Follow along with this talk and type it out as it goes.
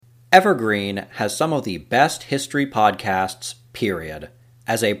Evergreen has some of the best history podcasts, period.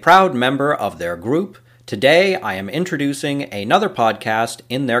 As a proud member of their group, today I am introducing another podcast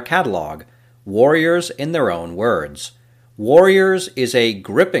in their catalog, Warriors in Their Own Words. Warriors is a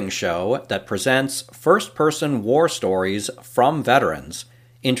gripping show that presents first-person war stories from veterans.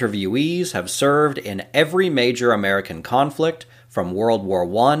 Interviewees have served in every major American conflict from World War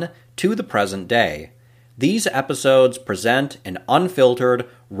I to the present day. These episodes present an unfiltered,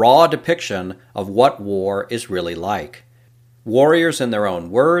 raw depiction of what war is really like. Warriors in Their Own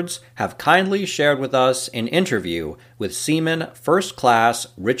Words have kindly shared with us an interview with Seaman First Class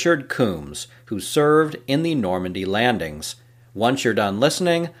Richard Coombs, who served in the Normandy landings. Once you're done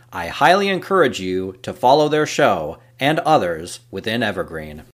listening, I highly encourage you to follow their show and others within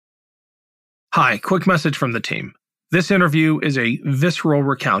Evergreen. Hi, quick message from the team. This interview is a visceral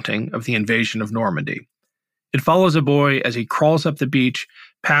recounting of the invasion of Normandy. It follows a boy as he crawls up the beach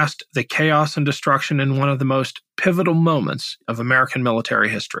past the chaos and destruction in one of the most pivotal moments of American military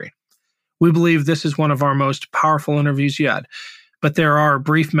history. We believe this is one of our most powerful interviews yet, but there are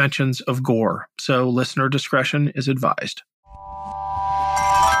brief mentions of gore, so listener discretion is advised.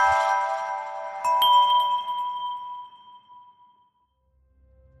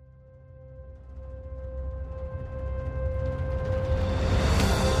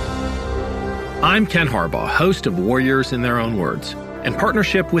 I'm Ken Harbaugh, host of Warriors in Their Own Words. In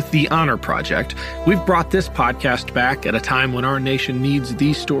partnership with the Honor Project, we've brought this podcast back at a time when our nation needs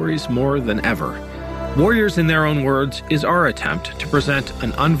these stories more than ever. Warriors in Their Own Words is our attempt to present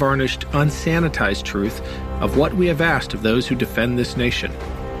an unvarnished, unsanitized truth of what we have asked of those who defend this nation.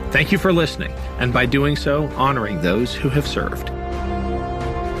 Thank you for listening, and by doing so, honoring those who have served.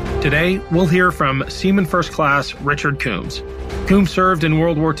 Today, we'll hear from Seaman First Class Richard Coombs. Coombs served in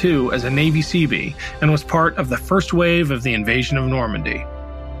World War II as a Navy Seabee and was part of the first wave of the invasion of Normandy.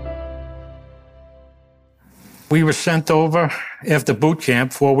 We were sent over after boot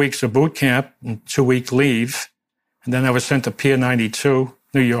camp, 4 weeks of boot camp and 2-week leave. And then I was sent to Pier 92,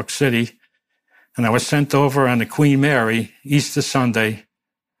 New York City. And I was sent over on the Queen Mary, Easter Sunday,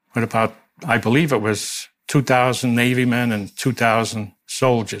 with about, I believe it was 2,000 Navy men and 2,000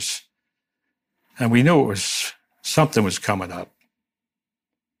 soldiers. And we knew something was coming up.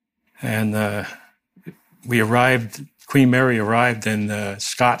 And Queen Mary arrived in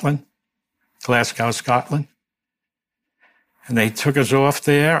Scotland, Glasgow, Scotland. And they took us off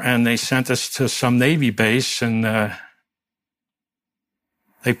there and they sent us to some Navy base, and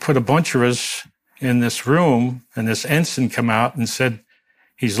they put a bunch of us in this room, and this ensign came out and said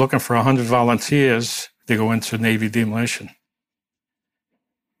he's looking for 100 volunteers to go into Navy demolition.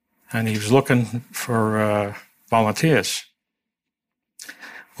 And he was looking for volunteers.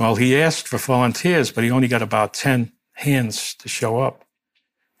 Well, he asked for volunteers, but he only got about 10 hands to show up.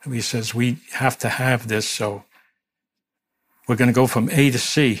 And he says, we have to have this, so we're going to go from A to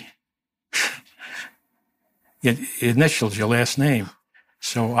C. Your initials, your last name.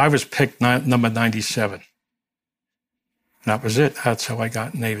 So I was picked number 97. That was it. That's how I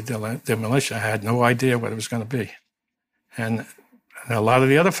got Navy demolition. I had no idea what it was going to be. And a lot of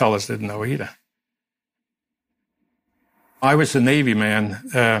the other fellas didn't know either. I was a Navy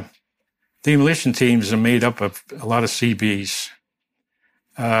man. Demolition teams are made up of a lot of CBs.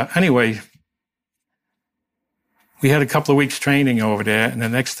 Anyway, we had a couple of weeks training over there, and the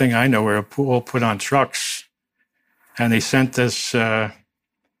next thing I know, we were all put on trucks. And they sent us, I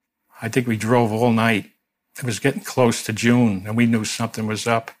think we drove all night. It was getting close to June, and we knew something was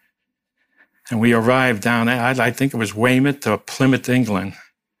up. And we arrived down there, I think it was Weymouth or Plymouth, England.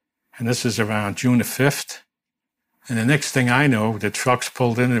 And this is around June the 5th. And the next thing I know, the trucks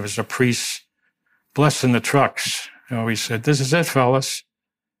pulled in. There was a priest blessing the trucks. He said, this is it, fellas.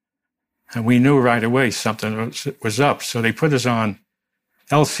 And we knew right away something was up. So they put us on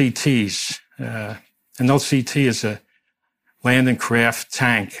LCTs. An LCT is a landing craft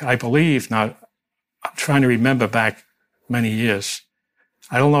tank. I believe, now I'm trying to remember back many years.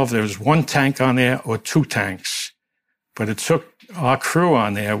 I don't know if there was one tank on there or 2 tanks, but it took our crew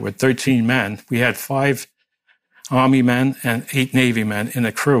on there with 13 men. We had 5 Army men and 8 Navy men in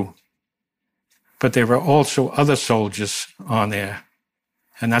the crew. But there were also other soldiers on there,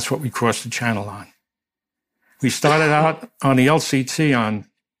 and that's what we crossed the channel on. We started out on the LCT on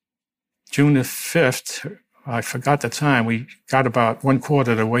June the 5th. I forgot the time. We got about 1/4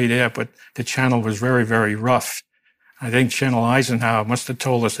 of the way there, but the channel was very, very rough. I think General Eisenhower must have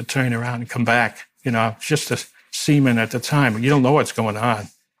told us to turn around and come back. Just a seaman at the time. You don't know what's going on.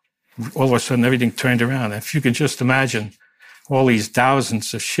 All of a sudden, everything turned around. If you can just imagine all these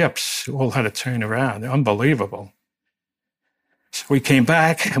thousands of ships all had to turn around. Unbelievable. So we came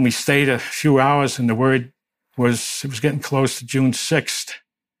back and we stayed a few hours, and the word was it was getting close to June 6th.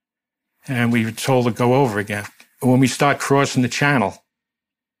 And we were told to go over again. When we start crossing the channel,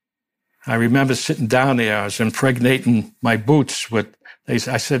 I remember sitting down there. I was impregnating my boots with, I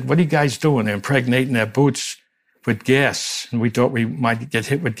said, what are you guys doing? They're impregnating their boots with gas. And we thought we might get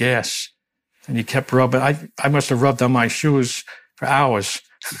hit with gas. And he kept rubbing. I must have rubbed on my shoes for hours.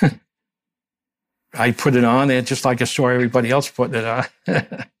 I put it on there just like I saw everybody else putting it on.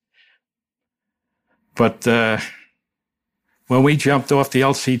 But when we jumped off the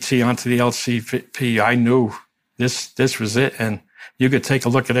LCT onto the LCP, I knew this was it. And you could take a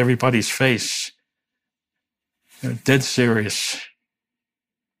look at everybody's face. They're dead serious.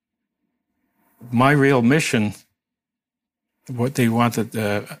 My real mission, what they wanted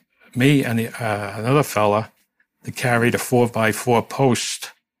me and another fella to carry the 4x4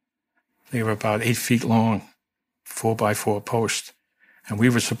 post. They were about 8 feet long, 4x4 post. And we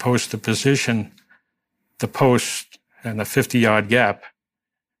were supposed to position the post in a 50-yard gap.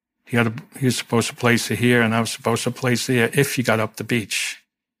 He was supposed to place it here, and I was supposed to place it here if you got up the beach.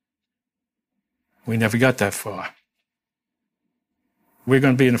 We never got that far. We're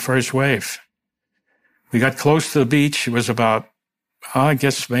going to be in the first wave. We got close to the beach. It was about, I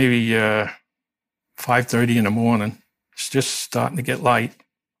guess, maybe 5:30 in the morning. It's just starting to get light.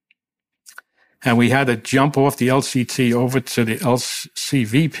 And we had to jump off the LCT over to the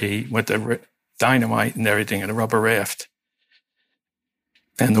LCVP with the dynamite and everything and a rubber raft.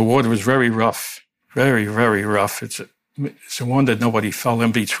 And the water was very rough, very, very rough. It's a wonder nobody fell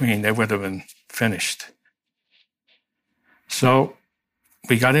in between. They would have been finished. So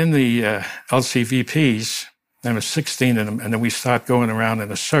we got in the LCVPs. There were 16 of them, and then we started going around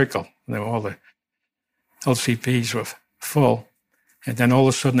in a circle. And then all the LCVPs were full. And then all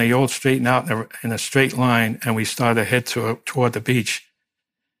of a sudden, they all straightened out in a straight line, and we started to head toward the beach.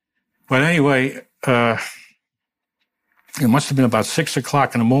 But anyway, it must have been about 6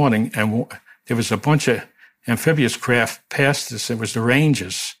 o'clock in the morning, and there was a bunch of amphibious craft past us. It was the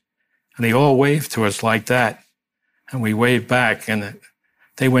Rangers, and they all waved to us like that. And we waved back, and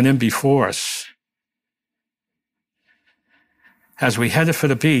they went in before us. As we headed for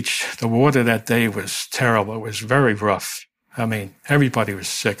the beach, the water that day was terrible. It was very rough. I mean, everybody was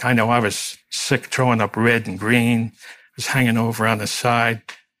sick. I know I was sick, throwing up red and green, was hanging over on the side.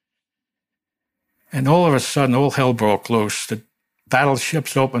 And all of a sudden, all hell broke loose. The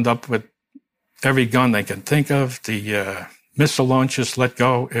battleships opened up with every gun they can think of. The missile launchers let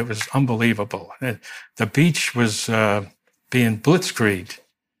go. It was unbelievable. The beach was being blitzkrieged.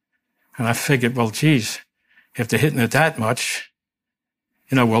 And I figured, well, geez, if they're hitting it that much,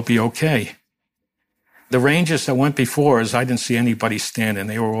 we'll be okay. The Rangers that went before us, I didn't see anybody standing.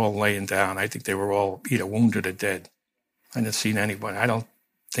 They were all laying down. I think they were all either wounded or dead. I didn't see anybody. I don't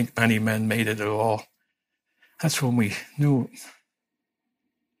think many men made it at all. That's when we knew.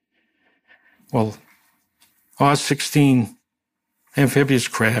 Well, our 16 amphibious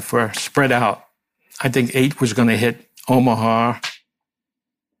craft were spread out. I think 8 was going to hit Omaha.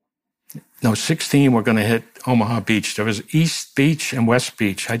 No, 16 were going to hit Omaha Beach. There was East Beach and West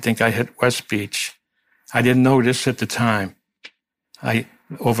Beach. I think I hit West Beach. I didn't know this at the time.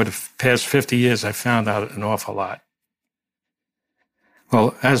 Over the past 50 years, I found out an awful lot.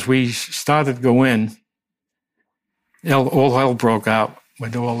 Well, as we started to go in, all hell broke out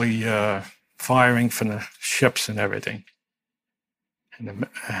with all the firing from the ships and everything. And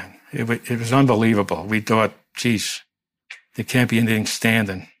it was unbelievable. We thought, geez, there can't be anything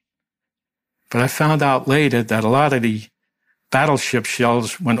standing. But I found out later that a lot of the battleship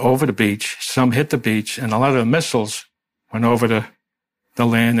shells went over the beach, some hit the beach, and a lot of the missiles went over the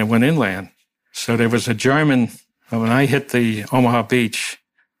land and went inland. So there was a German, when I hit the Omaha Beach,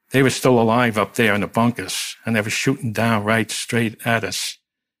 they were still alive up there in the bunkers, and they were shooting down right straight at us.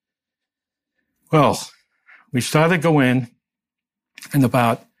 Well, we started to go in, and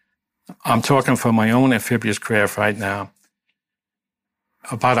I'm talking for my own amphibious craft right now,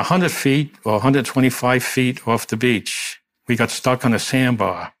 about 100 feet or 125 feet off the beach, we got stuck on a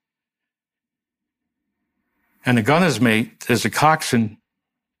sandbar. And the gunner's mate, there's a coxswain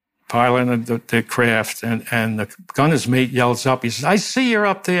piloting the craft, and the gunner's mate yells up. He says, I see you're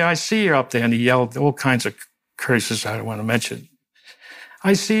up there. I see you're up there. And he yelled all kinds of curses I don't want to mention.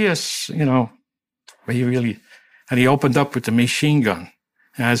 I see us, and he opened up with the machine gun.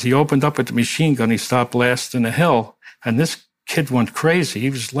 And as he opened up with the machine gun, he started blasting the hill. And this kid went crazy. He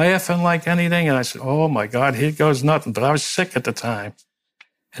was laughing like anything. And I said, oh my God, here goes nothing. But I was sick at the time.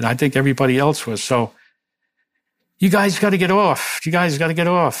 And I think everybody else was. So you guys got to get off. You guys got to get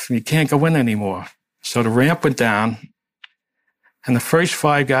off. You can't go in anymore. So the ramp went down. And the first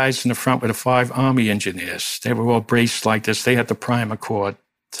 5 guys in the front were the 5 Army engineers. They were all braced like this. They had the primer cord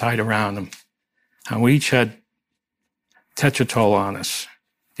tied around them. And we each had Tetratol on us.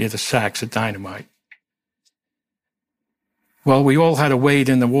 They had the sacks of dynamite. Well, we all had to wade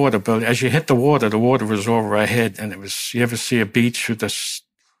in the water, but as you hit the water was over our head. And it was, you ever see a beach with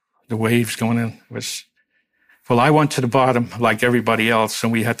the waves going in? It was, well, I went to the bottom like everybody else,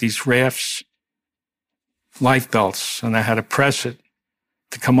 and we had these rafts, life belts, and I had to press it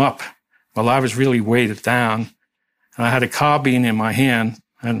to come up. Well, I was really weighted down, and I had a carbine in my hand,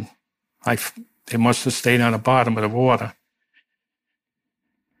 and it must have stayed on the bottom of the water.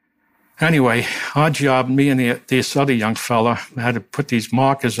 Anyway, our job, me and this other young fella, had to put these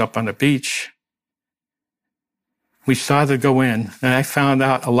markers up on the beach. We started to go in, and I found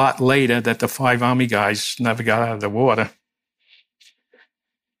out a lot later that the 5 Army guys never got out of the water.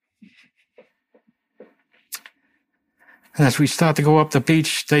 And as we started to go up the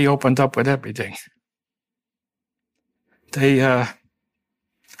beach, they opened up with everything. They had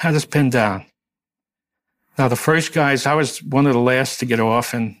us pinned down. Now, the first guys, I was one of the last to get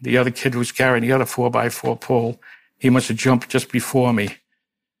off, and the other kid who was carrying the other 4x4 pole, he must have jumped just before me.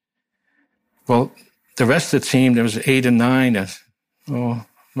 Well, the rest of the team, there was 8 and 9,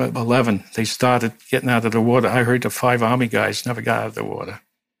 11. They started getting out of the water. I heard the 5 Army guys never got out of the water.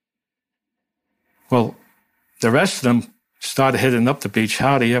 Well, the rest of them started heading up the beach.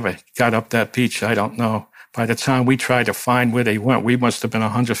 How they ever got up that beach, I don't know. By the time we tried to find where they went, we must have been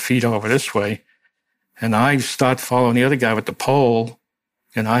 100 feet over this way. And I started following the other guy with the pole,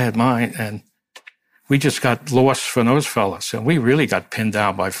 and I had mine, and we just got lost from those fellas. And we really got pinned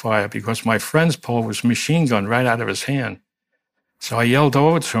down by fire because my friend's pole was machine gun right out of his hand. So I yelled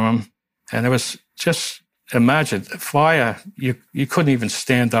over to him, and it was just, imagine, fire, you couldn't even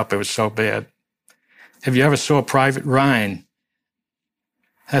stand up. It was so bad. Have you ever saw Private Ryan?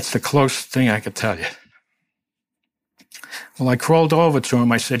 That's the closest thing I could tell you. Well, I crawled over to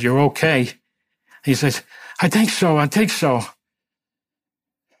him. I said, "You're okay?" He says, I think so.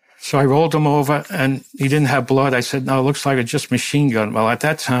 So I rolled him over, and he didn't have blood. I said, "No, it looks like it's just machine gun." Well, at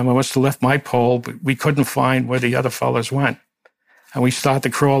that time, I must have left my pole, but we couldn't find where the other fellas went. And we started to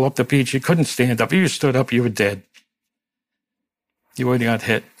crawl up the beach. You couldn't stand up. If you stood up, you were dead. You would have got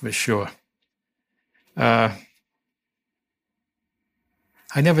hit, for sure. I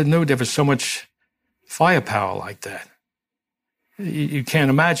never knew there was so much firepower like that. You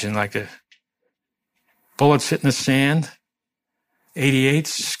can't imagine, like a bullets hitting the sand,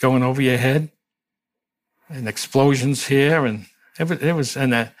 88s going over your head, and explosions here, and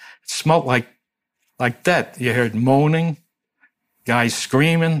it smelled like that. You heard moaning, guys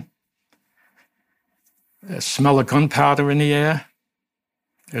screaming, a smell of gunpowder in the air.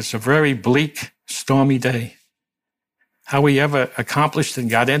 It's a very bleak, stormy day. How we ever accomplished and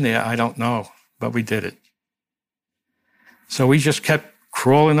got in there, I don't know, but we did it. So we just kept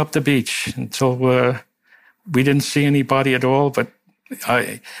crawling up the beach until we didn't see anybody at all. But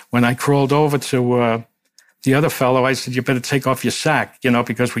when I crawled over to the other fellow, I said, "You better take off your sack,"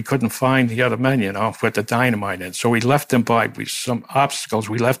 because we couldn't find the other men, with the dynamite in. So we left them by some obstacles.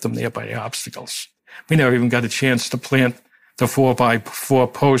 We left them there by the obstacles. We never even got a chance to plant the 4x4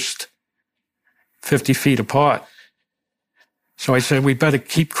 post 50 feet apart. So I said, we better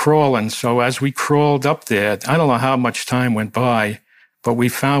keep crawling. So as we crawled up there, I don't know how much time went by, but we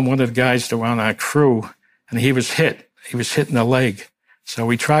found one of the guys that were on our crew, and he was hit. He was hit in the leg. So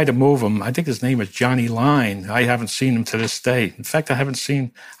we tried to move him. I think his name is Johnny Line. I haven't seen him to this day. In fact, I haven't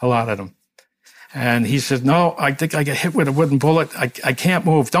seen a lot of them. And he said, "No, I think I got hit with a wooden bullet. I can't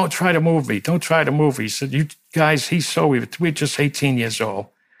move. Don't try to move me. Don't try to move me." He said, "You guys," we're just 18 years old.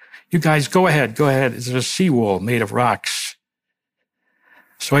 "You guys, go ahead. There's a seawall made of rocks."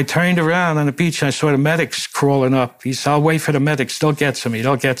 So I turned around on the beach, and I saw the medics crawling up. He said, "I'll wait for the medics. They'll get to me.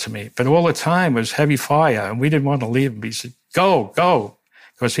 But all the time it was heavy fire, and we didn't want to leave him. He said, go.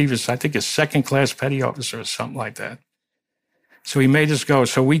 Because he was, I think, a second-class petty officer or something like that. So he made us go.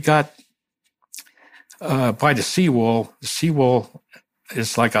 So we got by the seawall. The seawall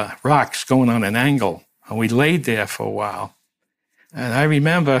is like a rocks going on an angle. And we laid there for a while. And I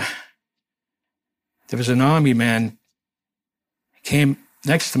remember there was an army man came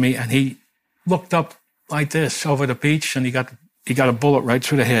next to me, and he looked up like this over the beach, and he got a bullet right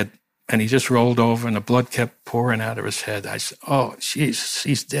through the head, and he just rolled over, and the blood kept pouring out of his head. I said, "Oh, Jesus,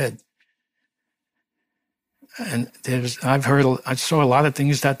 he's dead." And I saw a lot of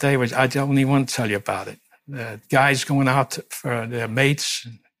things that day, which I don't even want to tell you about it. Guys going out for their mates,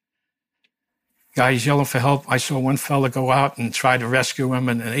 guys yelling for help. I saw one fella go out and try to rescue him,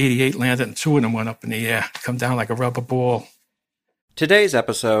 and an 88 landed, and 2 of them went up in the air, come down like a rubber ball. Today's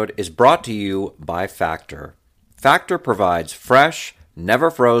episode is brought to you by Factor. Factor provides fresh,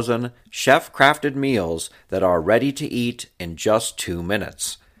 never frozen, chef-crafted meals that are ready to eat in just 2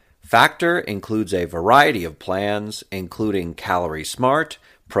 minutes. Factor includes a variety of plans, including Calorie Smart,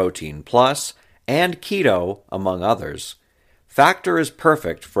 Protein Plus, and Keto, among others. Factor is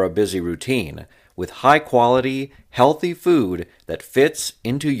perfect for a busy routine, with high-quality, healthy food that fits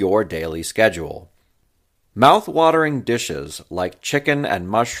into your daily schedule. Mouth-watering dishes like chicken and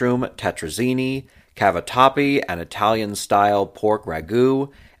mushroom tetrazzini, cavatappi and Italian-style pork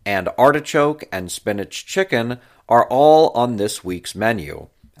ragu, and artichoke and spinach chicken are all on this week's menu,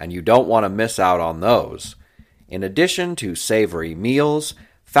 and you don't want to miss out on those. In addition to savory meals,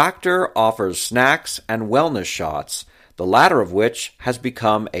 Factor offers snacks and wellness shots, the latter of which has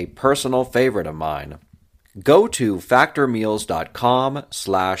become a personal favorite of mine. Go to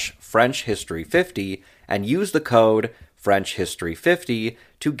factormeals.com/FrenchHistory50 and use the code FrenchHistory50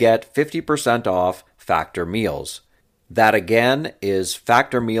 to get 50% off Factor Meals. That again is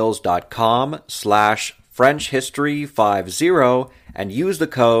factormeals.com/FrenchHistory50 and use the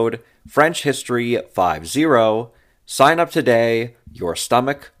code FrenchHistory50. Sign up today. Your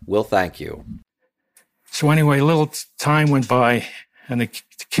stomach will thank you. So anyway, a little time went by, and the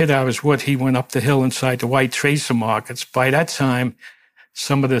kid I was with, he went up the hill inside the white tracer markets. By that time,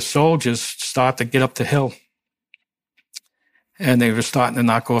 some of the soldiers started to get up the hill, and they were starting to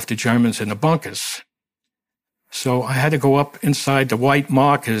knock off the Germans in the bunkers. So I had to go up inside the white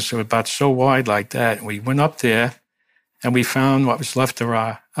markers. They were about so wide like that. And we went up there, and we found what was left of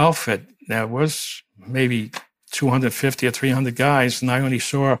our outfit. There was maybe 250 or 300 guys, and I only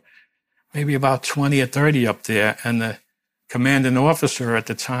saw maybe about 20 or 30 up there. And the commanding officer at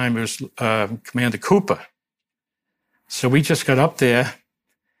the time was Commander Cooper. So we just got up there,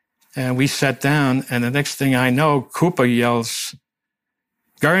 and we sat down, and the next thing I know, Cooper yells,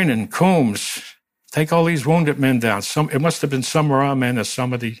 "Gernon, Coombs, take all these wounded men down." It must have been some of our men or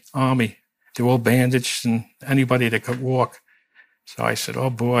some of the army. They were all bandaged and anybody that could walk. So I said, oh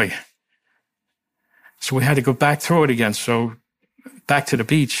boy. So we had to go back through it again. So back to the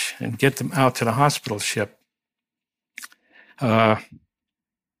beach and get them out to the hospital ship.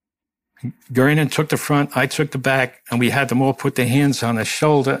 Gernon took the front, I took the back, and we had them all put their hands on their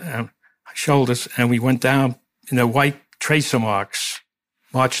shoulders, and we went down in the white tracer marks,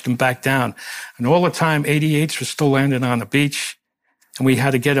 marched them back down. And all the time, 88s were still landing on the beach, and we had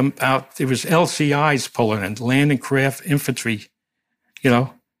to get them out. It was LCIs pulling in, landing craft infantry,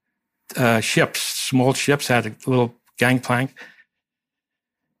 ships, small ships had a little gangplank.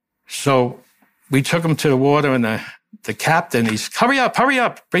 So we took them to the water, and the captain, he's, hurry up,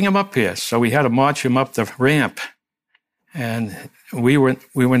 bring him up here. So we had to march him up the ramp. And we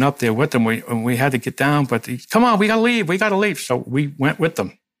went up there with them. We had to get down, but come on, we got to leave. So we went with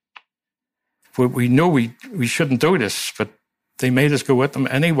them. We knew we shouldn't do this, but they made us go with them.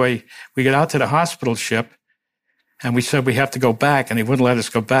 Anyway, we got out to the hospital ship, and we said we have to go back, and they wouldn't let us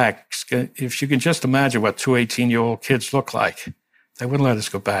go back. If you can just imagine what two 18-year-old kids look like, they wouldn't let us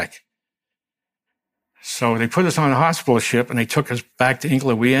go back. So they put us on a hospital ship, and they took us back to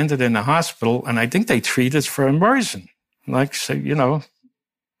England. We ended in the hospital, and I think they treated us for immersion. Like, say,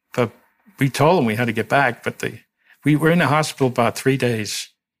 but we told them we had to get back, but we were in the hospital about 3 days.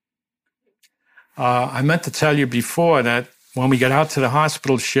 I meant to tell you before that when we got out to the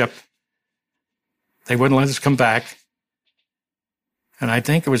hospital ship, they wouldn't let us come back. And I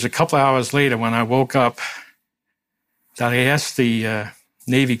think it was a couple of hours later when I woke up that I asked the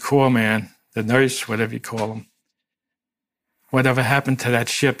Navy Corps man, the nurse, whatever you call him, whatever happened to that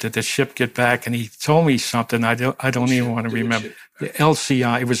ship? Did the ship get back? And he told me something I don't even want to remember. The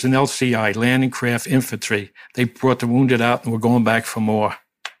LCI, it was an LCI, Landing Craft Infantry. They brought the wounded out and were going back for more.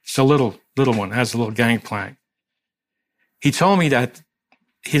 It's a little one, has a little gangplank. He told me that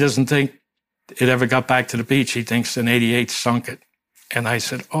he doesn't think it ever got back to the beach. He thinks an 88 sunk it. And I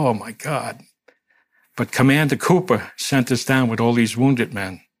said, oh my God. But Commander Cooper sent us down with all these wounded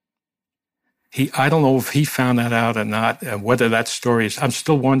men. I don't know if he found that out or not, and whether that story is, I'm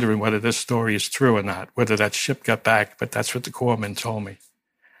still wondering whether this story is true or not, whether that ship got back, but that's what the corpsman told me.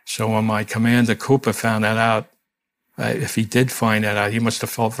 So when my Commander Cooper found that out, if he did find that out, he must have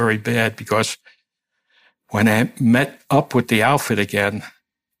felt very bad, because when I met up with the outfit again,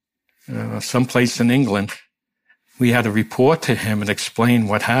 someplace in England, we had to report to him and explain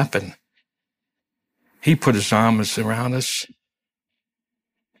what happened. He put his arms around us.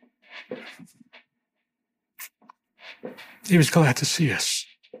 He was glad to see us.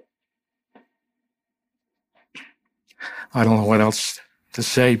 I don't know what else to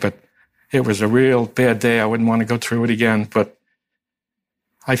say, but it was a real bad day. I wouldn't want to go through it again, but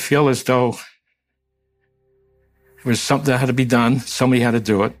I feel as though it was something that had to be done. Somebody had to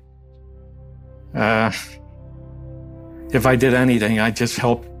do it. If I did anything, I just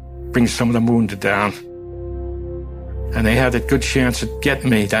helped bring some of the wounded down. And they had a good chance at getting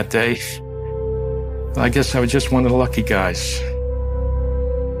me that day. I guess I was just one of the lucky guys.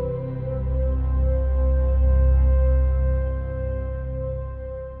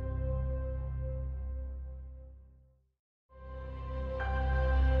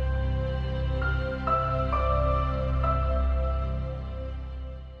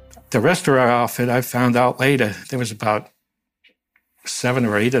 The rest of our outfit, I found out later, there was about 7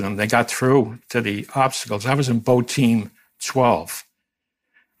 or 8 of them. They got through to the obstacles. I was in boat team 12.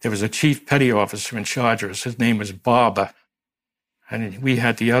 There was a chief petty officer in charge of us. His name was Barber. And we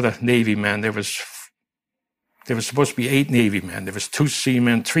had the other Navy men. There was supposed to be 8 Navy men. There was 2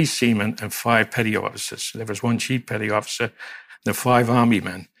 seamen, 3 seamen, and 5 petty officers. There was 1 chief petty officer, and 5 Army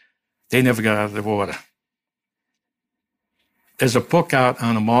men. They never got out of the water. There's a book out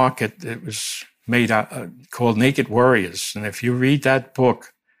on the market that was made out, called Naked Warriors. And if you read that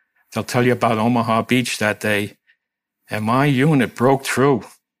book, they'll tell you about Omaha Beach that day. And my unit broke through.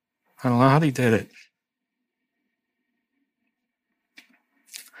 I don't know how they did it.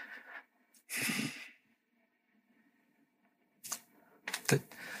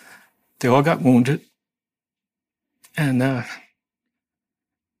 They all got wounded. And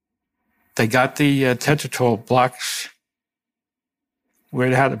they got the Tetratrol blocks where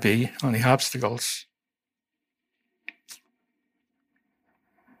it had to be on the obstacles.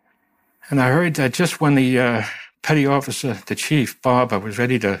 And I heard that just when the petty officer, the chief, Barber, was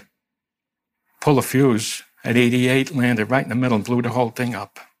ready to pull a fuse, at 88 landed right in the middle and blew the whole thing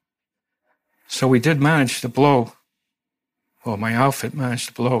up. So we did manage to blow, well, my outfit managed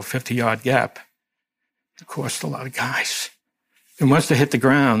to blow a 50-yard gap. It cost a lot of guys. It must have hit the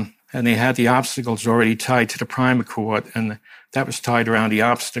ground, and they had the obstacles already tied to the primer cord, and that was tied around the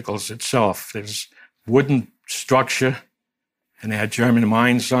obstacles itself. There's wooden structure, and they had German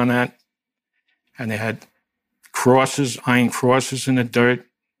mines on that, and they had crosses, iron crosses in the dirt,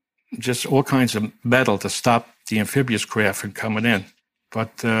 just all kinds of metal to stop the amphibious craft from coming in.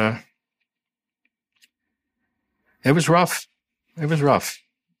 But it was rough. It was rough.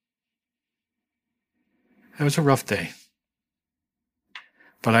 It was a rough day.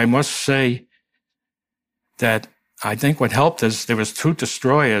 But I must say that I think what helped us, there was 2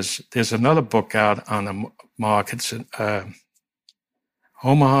 destroyers. There's another book out on the markets.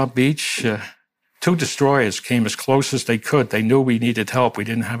 Omaha Beach, 2 destroyers came as close as they could. They knew we needed help. We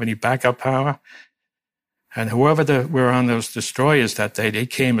didn't have any backup power. And whoever were on those destroyers that day, they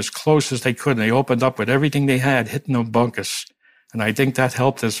came as close as they could. And they opened up with everything they had, hitting the bunkers. And I think that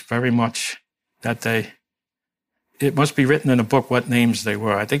helped us very much that day. It must be written in a book what names they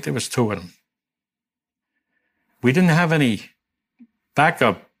were. I think there was 2 of them. We didn't have any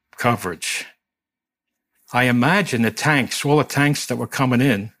backup coverage. I imagine the tanks, all the tanks that were coming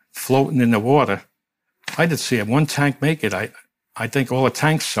in, floating in the water, I did see one tank make it. I think all the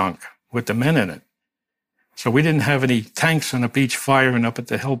tanks sunk with the men in it. So we didn't have any tanks on the beach firing up at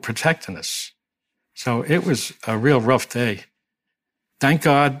the hill protecting us. So it was a real rough day. Thank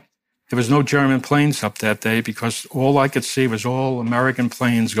God there was no German planes up that day, because all I could see was all American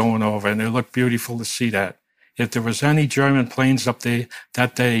planes going over, and it looked beautiful to see that. If there was any German planes up there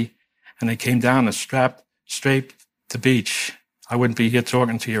that day and they came down and strapped straight to the beach, I wouldn't be here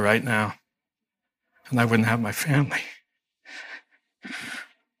talking to you right now, and I wouldn't have my family.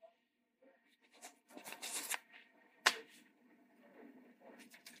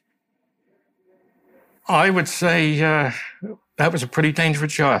 I would say that was a pretty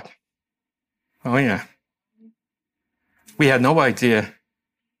dangerous job. Oh, yeah. We had no idea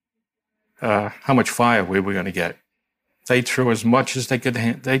how much fire we were going to get. They threw as much as they could.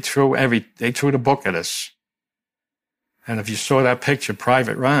 They threw the book at us. And if you saw that picture,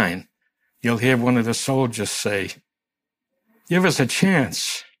 Private Ryan, you'll hear one of the soldiers say, "Give us a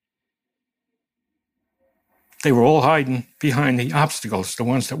chance." They were all hiding behind the obstacles, the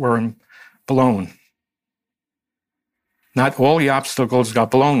ones that weren't blown. Not all the obstacles got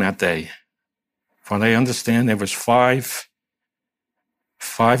blown that day. From what I understand, there was five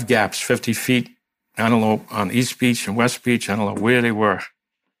gaps, 50 feet. I don't know, on East Beach and West Beach. I don't know where they were.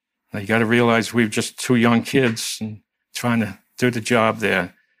 Now, you got to realize we were just 2 young kids and trying to do the job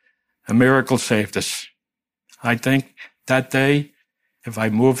there. A miracle saved us. I think that day, if I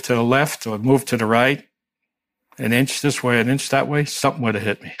moved to the left or moved to the right, an inch this way, an inch that way, something would have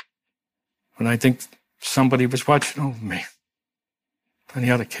hit me. And I think somebody was watching over me and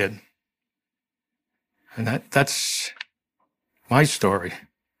the other kid. And that's my story.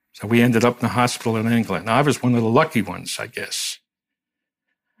 So we ended up in the hospital in England. I was one of the lucky ones, I guess.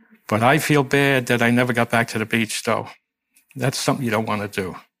 But I feel bad that I never got back to the beach, though. That's something you don't want to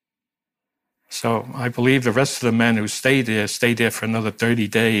do. So I believe the rest of the men who stayed there for another 30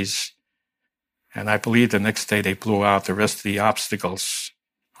 days. And I believe the next day they blew out the rest of the obstacles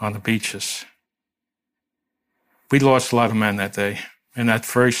on the beaches. We lost a lot of men that day. And I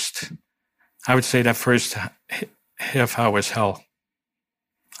would say that first half hour was hell.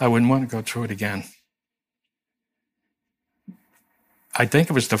 I wouldn't want to go through it again. I think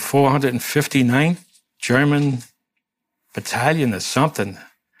it was the 459th German battalion or something,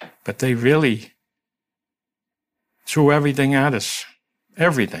 but they really threw everything at us.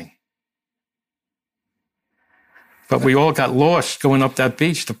 Everything. But we all got lost going up that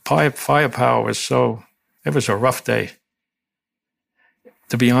beach. The firepower was it was a rough day.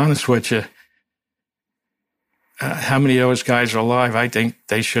 To be honest with you, how many of those guys are alive? I think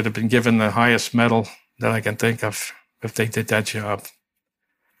they should have been given the highest medal that I can think of if they did that job.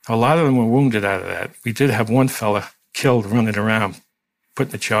 A lot of them were wounded out of that. We did have one fella killed running around,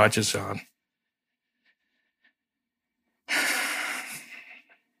 putting the charges on.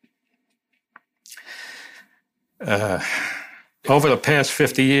 Over the past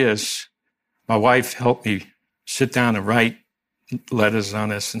 50 years, my wife helped me sit down and write letters on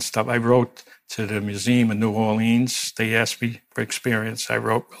this and stuff. I wrote to the Museum in New Orleans. They asked me for experience. I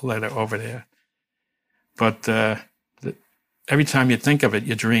wrote a letter over there. But every time you think of it,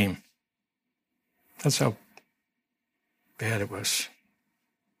 you dream. That's how bad it was.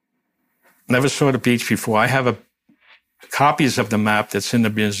 Never saw the beach before. I have copies of the map that's in the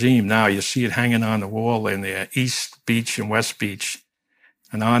museum now. You see it hanging on the wall in there, East Beach and West Beach.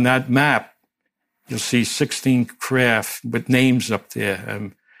 And on that map, you'll see 16 craft with names up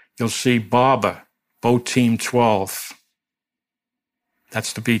there. You'll see Barber, Boat Team 12.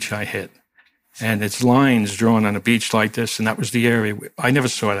 That's the beach I hit. And it's lines drawn on a beach like this, and that was the area. I never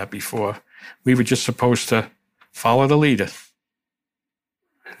saw that before. We were just supposed to follow the leader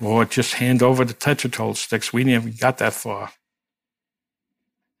or just hand over the Tetratrol sticks. We never got that far.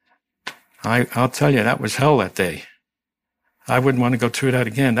 I'll tell you, that was hell that day. I wouldn't want to go through that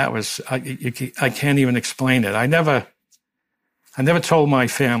again. That was, I can't even explain it. I never told my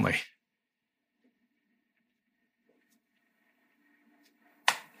family.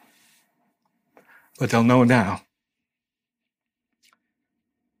 But they'll know now.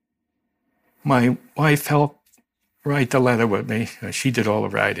 My wife helped write the letter with me. She did all the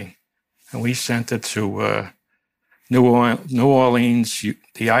writing. And we sent it to New Orleans,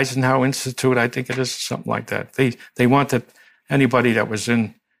 the Eisenhower Institute, I think it is, something like that. They wanted anybody that was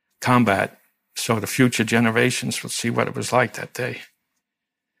in combat so the future generations would see what it was like that day.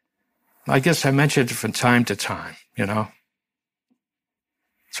 I guess I mentioned it from time to time, you know.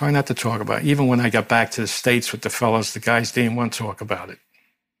 Try not to talk about it. Even when I got back to the States with the fellows, the guys didn't want to talk about it.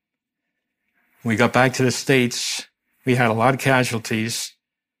 When we got back to the States, we had a lot of casualties.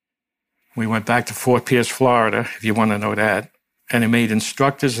 We went back to Fort Pierce, Florida, if you want to know that. And it made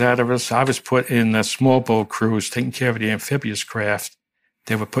instructors out of us. I was put in the small boat crews, taking care of the amphibious craft.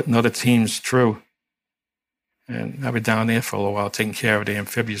 They were putting other teams through. And I was down there for a little while taking care of the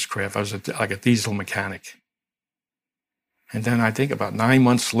amphibious craft. I was like a diesel mechanic. And then I think about 9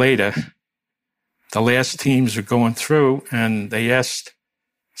 months later, the last teams were going through, and they asked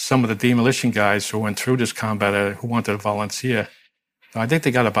some of the demolition guys who went through this combat who wanted to volunteer. So I think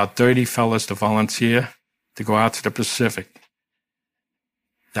they got about 30 fellas to volunteer to go out to the Pacific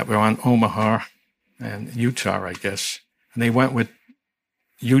that were on Omaha and Utah, I guess. And they went with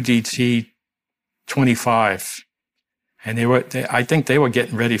UDT 25. And I think they were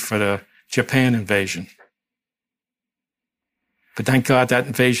getting ready for the Japan invasion. But thank God that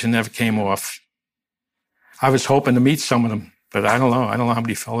invasion never came off. I was hoping to meet some of them, but I don't know. I don't know how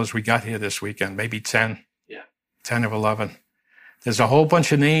many fellas we got here this weekend. Maybe 10. Yeah. 10 or 11. There's a whole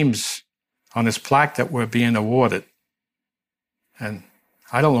bunch of names on this plaque that were being awarded. And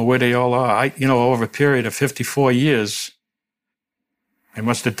I don't know where they all are. Over a period of 54 years, they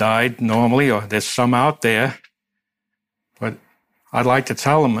must have died normally, or there's some out there. But I'd like to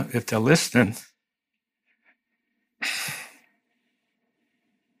tell them, if they're listening,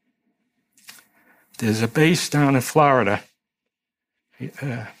 there's a base down in Florida,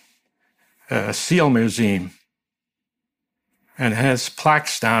 a SEAL museum, and it has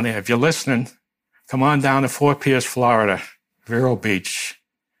plaques down there. If you're listening, come on down to Fort Pierce, Florida, Vero Beach,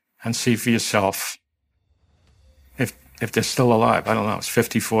 and see for yourself. If they're still alive, I don't know, it's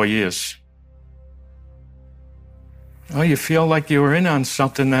 54 years. Oh, you feel like you were in on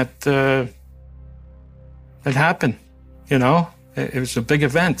something that happened, you know? It was a big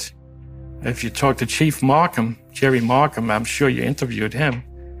event. If you talk to Chief Markham, Jerry Markham, I'm sure you interviewed him.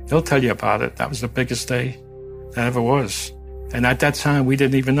 He'll tell you about it. That was the biggest day that ever was. And at that time, we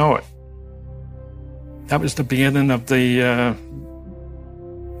didn't even know it. That was the beginning of the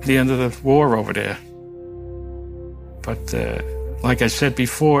end of the war over there. But like I said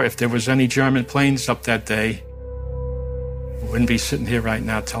before, if there was any German planes up that day, we wouldn't be sitting here right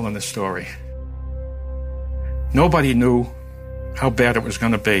now telling the story. Nobody knew how bad it was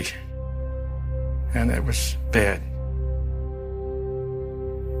going to be. And it was bad.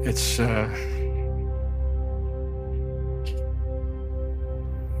 It's,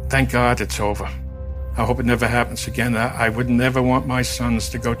 thank God it's over. I hope it never happens again. I would never want my sons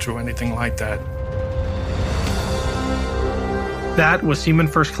to go through anything like that. That was Seaman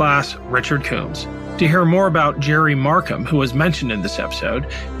First Class Richard Coombs. To hear more about Jerry Markham, who was mentioned in this episode,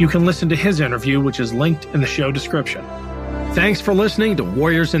 you can listen to his interview, which is linked in the show description. Thanks for listening to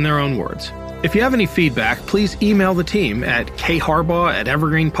Warriors in Their Own Words. If you have any feedback, please email the team at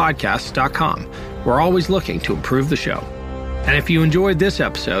kharbaugh@evergreenpodcasts.com. We're always looking to improve the show. And if you enjoyed this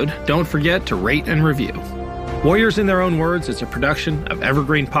episode, don't forget to rate and review. Warriors in Their Own Words is a production of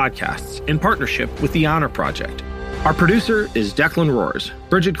Evergreen Podcasts in partnership with the Honor Project. Our producer is Declan Roars.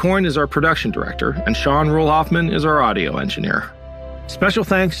 Bridget Coyne is our production director, and Sean Rule-Hoffman is our audio engineer. Special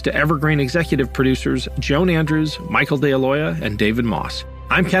thanks to Evergreen executive producers Joan Andrews, Michael DeAloia, and David Moss.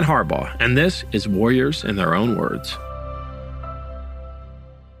 I'm Ken Harbaugh, and this is Warriors in Their Own Words.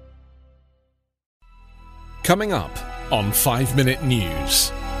 Coming up on 5 Minute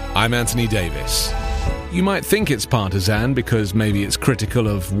News, I'm Anthony Davis. You might think it's partisan because maybe it's critical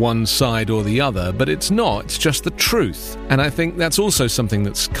of one side or the other, but it's not. It's just the truth. And I think that's also something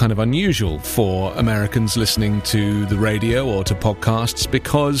that's kind of unusual for Americans listening to the radio or to podcasts,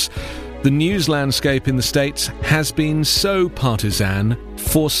 because the news landscape in the States has been so partisan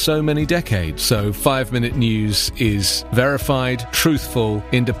for so many decades. So 5 Minute News is verified, truthful,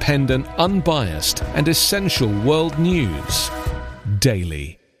 independent, unbiased, and essential world news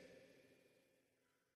daily.